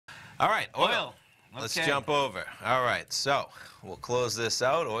All right, oil. Let's Okay. jump over. All right, so we'll close this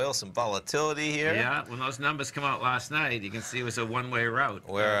out. Oil, some volatility here. Yeah, when those numbers come out last night, you can see it was a one-way route.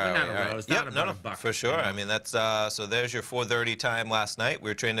 Where are not we? a All route, right. it was down Yep, about no, a buck. for sure. you know. I mean, that's so there's your 4:30 time last night.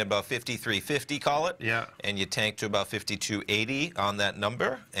 We were trading at about 53.50, call it. Yeah. And you tanked to about 52.80 on that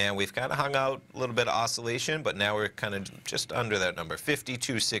number. And we've kind of hung out a little bit of oscillation, but now we're kind of just under that number,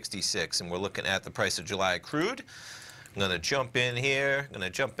 52.66. And we're looking at the price of July crude. I'm going to jump in here. I'm going to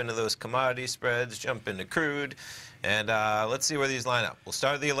jump into those commodity spreads, jump into crude, and let's see where these line up. We'll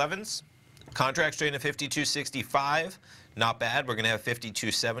start at the 11s. Contracts trading at 52.65. Not bad. We're going to have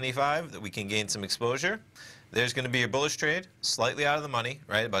 52.75 that we can gain some exposure. There's going to be your bullish trade, slightly out of the money,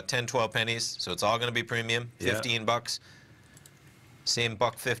 right? About 10, 12 pennies. So it's all going to be premium, 15 bucks. Same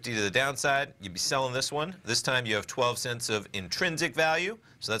 $1.50 to the downside. You'd be selling this one. This time you have 12 cents of intrinsic value.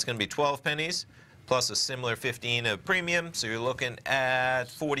 So that's going to be 12 pennies. Plus a similar 15 of premium, so you're looking at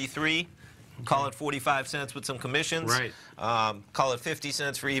 43. Call it 45 cents with some commissions. Right. Call it 50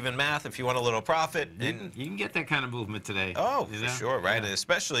 cents for even math if you want a little profit. You can get that kind of movement today. Oh, you for know? sure, right? Yeah. And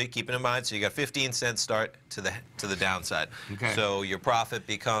especially keeping in mind, so you got 15 cents start to the downside. Okay. So your profit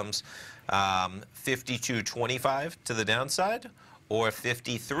becomes 52.25 to the downside, or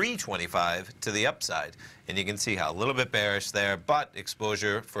 53.25 to the upside. And you can see how a little bit bearish there, but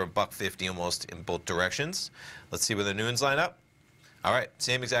exposure for $1.50 almost in both directions. Let's see where the noons line up. All right,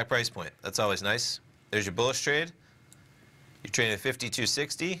 same exact price point. That's always nice. There's your bullish trade. You're trading at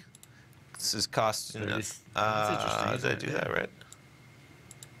 52.60. This is costing. That's interesting. Did I do that right?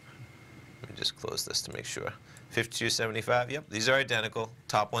 Let me just close this to make sure. 52.75. Yep, these are identical.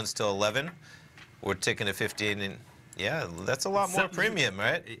 Top one's till 11. We're ticking at 15 and. Yeah, that's a lot more premium,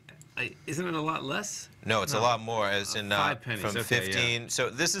 right? Isn't it a lot less? No, it's a lot more, as in 5 pennies. from Okay, 15. yeah. So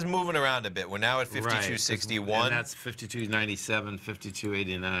this is moving around a bit. We're now at 52.61. Right, and that's 52.97,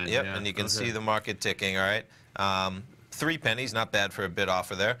 52.89. Yep, yeah. and you can see the market ticking, all right? 3 pennies, not bad for a bid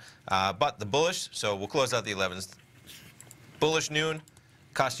offer there. But the bullish, so we'll close out the 11s. Bullish noon,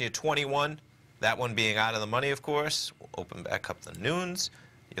 costing you 21. That one being out of the money, of course. We'll open back up the noons.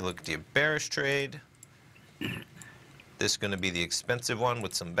 You look at your bearish trade. This is going to be the expensive one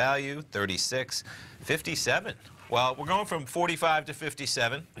with some value, 36, 57. Well, we're going from 45 to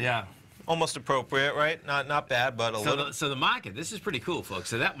 57. Yeah. Almost appropriate, right? Not bad, but a little. So the market, this is pretty cool, folks.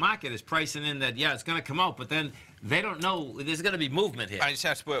 So that market is pricing in that, yeah, it's going to come out, but then they don't know there's going to be movement here. I just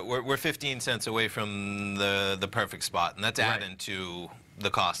have to put, we're 15 cents away from the perfect spot, and that's Right. adding to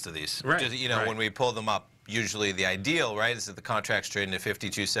the cost of these. Right. Just, you know, Right. when we pull them up, usually the ideal, right, is that the contract's trading at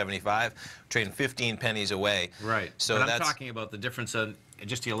 52.75, trading 15 pennies away. Right. So but that's I'm talking about the difference on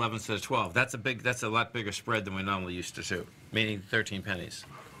just the 11s to the 12. That's a lot bigger spread than we normally used to do, meaning 13 pennies.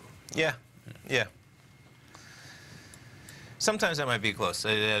 yeah, yeah. Sometimes that might be close.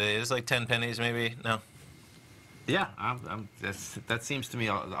 It is like 10 pennies, maybe. No. Yeah, that seems to me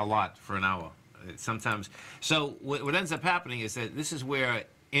a lot for an hour. Sometimes. So what ends up happening is that this is where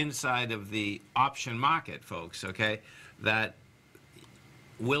inside of the option market, folks, okay, that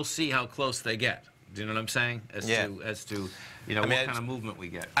we'll see how close they get. Do you know what I'm saying? As to you know, what kind of movement we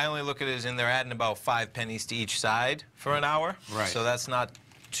get. I only look at it as in they're adding about 5 pennies to each side for an hour. Right. So that's not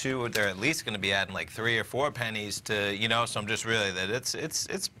too. They're at least going to be adding like 3 or 4 pennies to, you know. So I'm just really that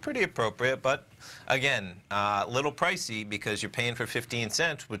it's pretty appropriate, but again, a little pricey because you're paying for 15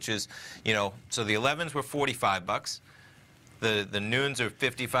 cents, which is, you know. So the 11s were 45 bucks. The noons are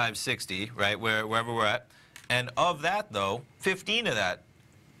 55.60, right, wherever we're at. And of that, though, 15 of that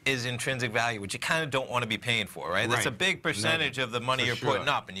is intrinsic value, which you kind of don't want to be paying for, right? That's a big percentage of the money you're putting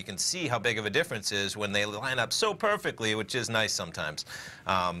up, and you can see how big of a difference is when they line up so perfectly, which is nice sometimes.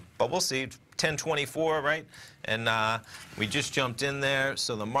 But we'll see. 10.24, right? And we just jumped in there.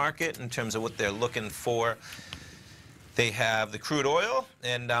 So the market, in terms of what they're looking for, they have the crude oil,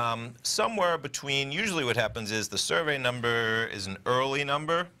 and somewhere between, usually what happens is the survey number is an early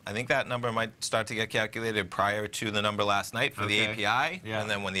number. I think that number might start to get calculated prior to the number last night for the API. Yeah. And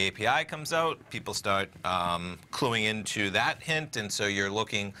then when the API comes out, people start cluing into that hint, and so you're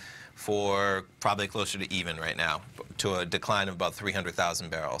looking for probably closer to even right now, to a decline of about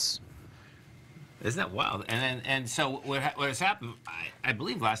 300,000 barrels. Isn't that wild? And so what has happened, I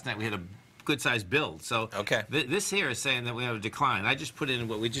believe last night we had a good-sized build. So this here is saying that we have a decline. I just put in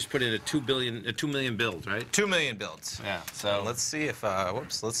what we just put in a 2 million build, right? 2 million builds. Yeah. So let's see if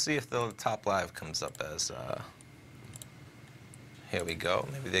let's see if the top live comes up as here we go.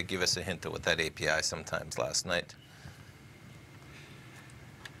 Maybe they give us a hint of what that API sometimes last night.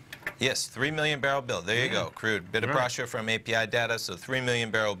 Yes, 3 million barrel build. There you go. Crude. Bit of pressure from API data, so 3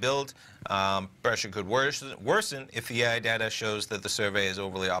 million barrel build. Pressure could worsen if the EIA data shows that the survey is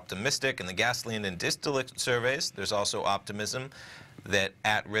overly optimistic. In the gasoline and distillate surveys, there's also optimism that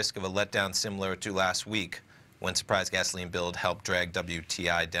at risk of a letdown similar to last week, when surprise gasoline build helped drag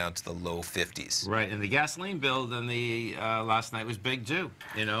WTI down to the low 50s. Right, and the gasoline build in the last night was big too.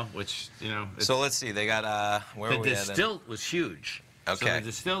 Which So let's see. They got where the are we at? distillate was huge. Okay. So the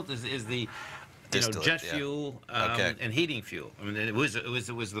distillate is the Distillate, jet yeah. fuel Okay. and heating fuel. I mean, it was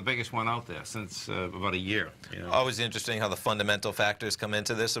the biggest one out there since about a year. Always interesting how the fundamental factors come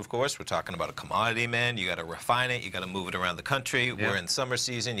into this, of course. We're talking about a commodity, man. You got to refine it. You got to move it around the country. We're in summer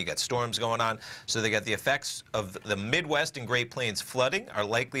season. You got storms going on. So they got the effects of the Midwest and Great Plains flooding are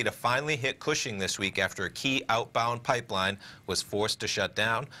likely to finally hit Cushing this week after a key outbound pipeline was forced to shut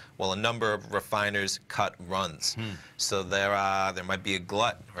down while a number of refiners cut runs. So there might be a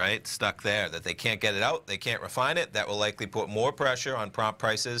glut, right, stuck there that they can't get it out. They can't refine it. That will likely put more pressure on prompt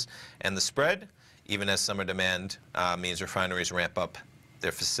prices and the spread, even as summer demand means refineries ramp up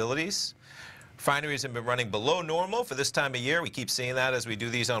their facilities. Refineries have been running below normal for this time of year. We keep seeing that as we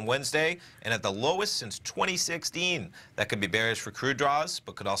do these on Wednesday, and at the lowest since 2016. That could be bearish for crude draws,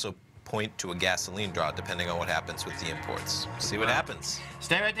 but could also point to a gasoline draw, depending on what happens with the imports. See what happens.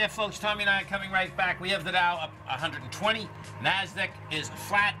 Stay right there, folks. Tommy and I are coming right back. We have the Dow up 120. NASDAQ is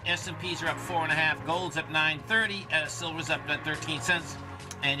flat. S&Ps are up 4.5. Gold's up 9.30. Silver's up 13 cents.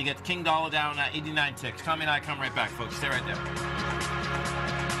 And you get the King Dollar down 89 ticks. Tommy and I come right back, folks. Stay right there.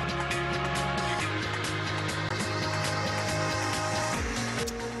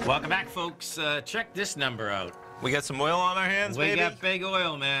 Welcome back, folks. Check this number out. We got some oil on our hands, We baby? got big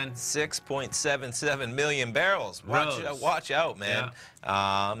oil, man. 6.77 million barrels. Watch out, man.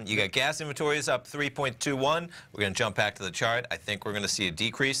 You got gas inventories up 3.21. We're going to jump back to the chart. I think we're going to see a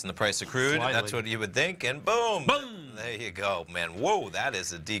decrease in the price of crude. Slightly. That's what you would think. And boom. Boom. There you go, man. Whoa, that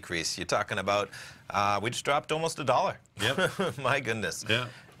is a decrease. You're talking about, we just dropped almost $1. Yep. My goodness. Yeah.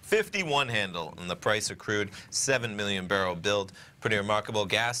 51 handle on the price of crude, 7 million barrel build. Pretty remarkable.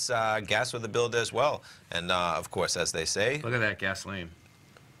 Gas with the build as well. And of course, as they say, Look at that gasoline.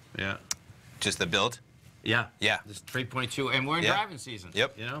 Yeah. just the build. Yeah. Yeah. It's 3.2, and we're in driving season.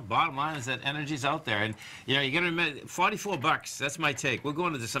 Yep. Bottom line is that energy's out there, and you got to admit, $44. That's my take. We're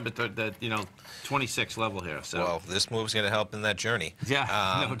going to December 26 level here. So. Well, this move's going to help in that journey.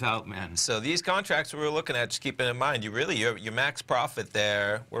 Yeah, no doubt, man. So these contracts we were looking at, just keeping in mind, your max profit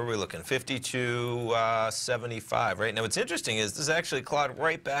there. Where are we looking? 52.75. Right now, what's interesting is this actually clawed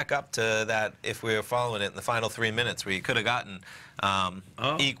right back up to that if we were following it in the final 3 minutes, where you could have gotten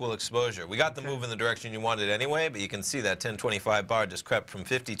equal exposure. We got the move in the direction you wanted anyway, but you can see that 1025 bar just crept from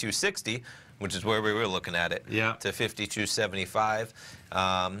 52.60, which is where we were looking at it, to 52.75,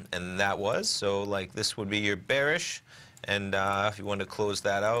 and that was, so like this would be your bearish, and if you want to close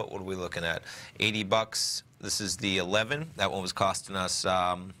that out, what are we looking at? $80. This is the 11. That one was costing us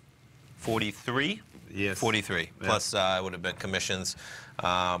 43. Yes. 43. Yeah. Plus it would have been commissions.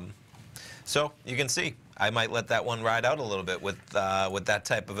 So you can see, I might let that one ride out a little bit with that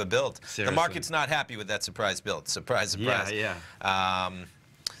type of a build. Seriously. The market's not happy with that surprise build. Surprise, surprise. Yeah. I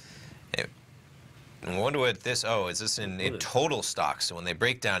wonder what this, is this in total stocks? So when they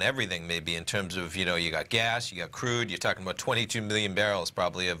break down everything, maybe in terms of, you got gas, you got crude, you're talking about 22 million barrels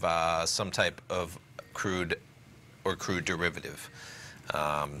probably of some type of crude or crude derivative.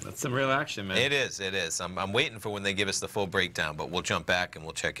 That's some real action, man. It is, it is. I'm waiting for when they give us the full breakdown, but we'll jump back and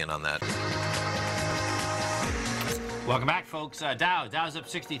we'll check in on that. Welcome back, folks. Dow's up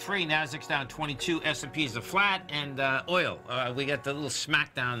 63, NASDAQ's down 22, S&P's are flat, and oil. We got the little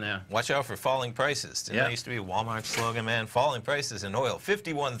smackdown there. Watch out for falling prices. Didn't that used to be a Walmart slogan, man? Falling prices in oil,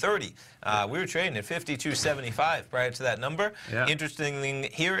 51.30. We were trading at 52.75 prior to that number. Yeah. Interesting thing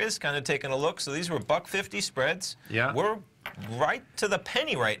here is kind of taking a look. So these were $1.50 spreads. Yeah. We're right to the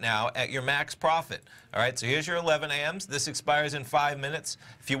penny right now at your max profit. All right, so here's your 11 AMs. This expires in 5 minutes.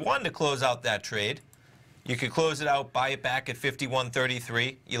 If you wanted to close out that trade, you could close it out, buy it back at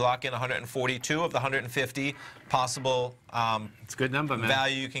 51.33. You lock in 142 of the 150 possible It's a good number, man.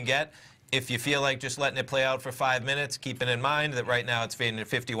 value you can get. If you feel like just letting it play out for 5 minutes, keeping in mind that right now it's fading at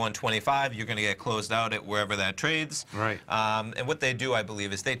 51.25, you're going to get closed out at wherever that trades. Right. And what they do, I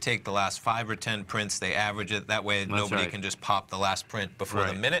believe, is they take the last 5 or 10 prints, they average it. That way nobody can just pop the last print before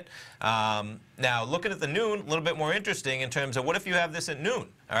the minute. Now, looking at the noon, a little bit more interesting in terms of what if you have this at noon?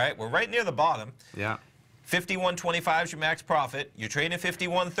 All right, we're right near the bottom. Yeah. 51.25 is your max profit. You're trading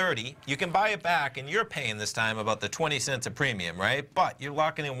 51.30. You can buy it back, and you're paying this time about the 20 cents a premium, right? But you're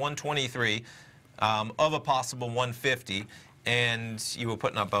locking in 123 of a possible 150. and you were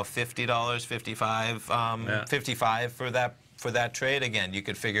putting up about $50, 55 for that trade. Again, you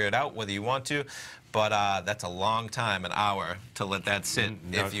could figure it out whether you want to, but that's a long time, an hour, to let that sit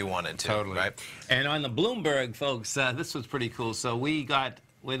if you wanted to. Totally. Right? And on the Bloomberg, folks, this was pretty cool. So we're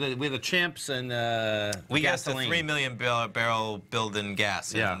the champs in we got the gasoline. 3 million barrel build in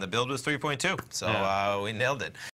gas, and the build was 3.2, so we nailed it.